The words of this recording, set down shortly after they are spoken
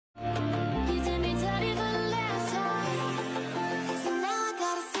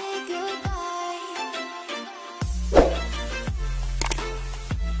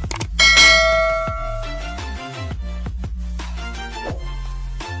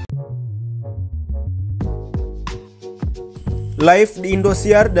Live di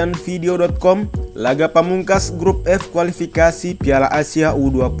Indosiar dan video.com, laga Pamungkas Grup F Kualifikasi Piala Asia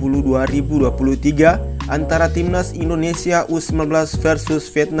U20 2023 antara Timnas Indonesia U19 versus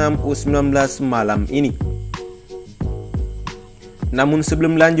Vietnam U19 malam ini. Namun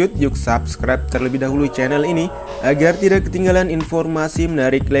sebelum lanjut, yuk subscribe terlebih dahulu channel ini agar tidak ketinggalan informasi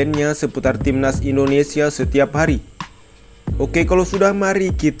menarik lainnya seputar Timnas Indonesia setiap hari. Oke, kalau sudah,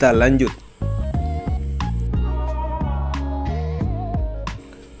 mari kita lanjut.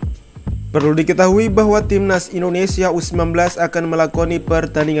 Perlu diketahui bahwa Timnas Indonesia U19 akan melakoni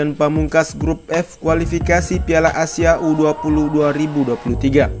pertandingan Pamungkas Grup F Kualifikasi Piala Asia U20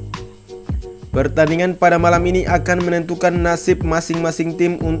 2023. Pertandingan pada malam ini akan menentukan nasib masing-masing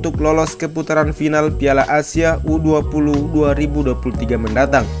tim untuk lolos ke putaran final Piala Asia U20 2023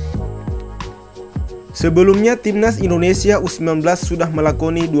 mendatang. Sebelumnya, Timnas Indonesia U19 sudah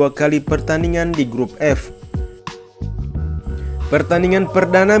melakoni 2 kali pertandingan di Grup F. Pertandingan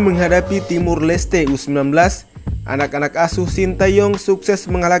perdana menghadapi Timor Leste U19, anak-anak asuh Shin Tae-Yong sukses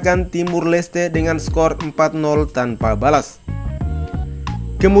mengalahkan Timor Leste dengan skor 4-0 tanpa balas.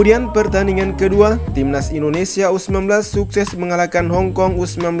 Kemudian pertandingan kedua, Timnas Indonesia U19 sukses mengalahkan Hongkong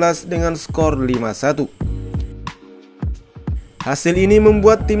U19 dengan skor 5-1. Hasil ini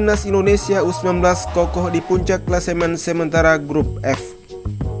membuat Timnas Indonesia U19 kokoh di puncak klasemen sementara Grup F.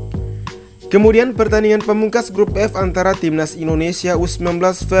 Kemudian pertandingan pamungkas Grup F antara Timnas Indonesia U19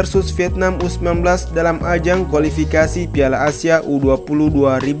 versus Vietnam U19 dalam ajang kualifikasi Piala Asia U20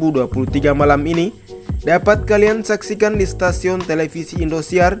 2023 malam ini dapat kalian saksikan di stasiun televisi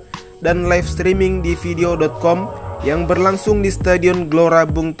Indosiar dan live streaming di video.com yang berlangsung di Stadion Gelora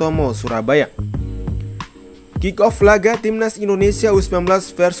Bung Tomo, Surabaya. Kick-off laga Timnas Indonesia U19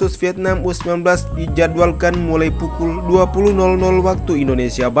 versus Vietnam U19 dijadwalkan mulai pukul 20.00 waktu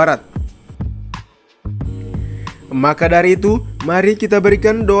Indonesia Barat. Maka dari itu, mari kita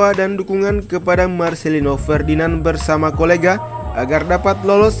berikan doa dan dukungan kepada Marcelino Ferdinand bersama kolega agar dapat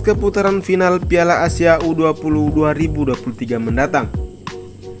lolos ke putaran final Piala Asia U20 2023 mendatang.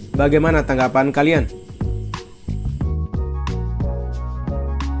 Bagaimana tanggapan kalian?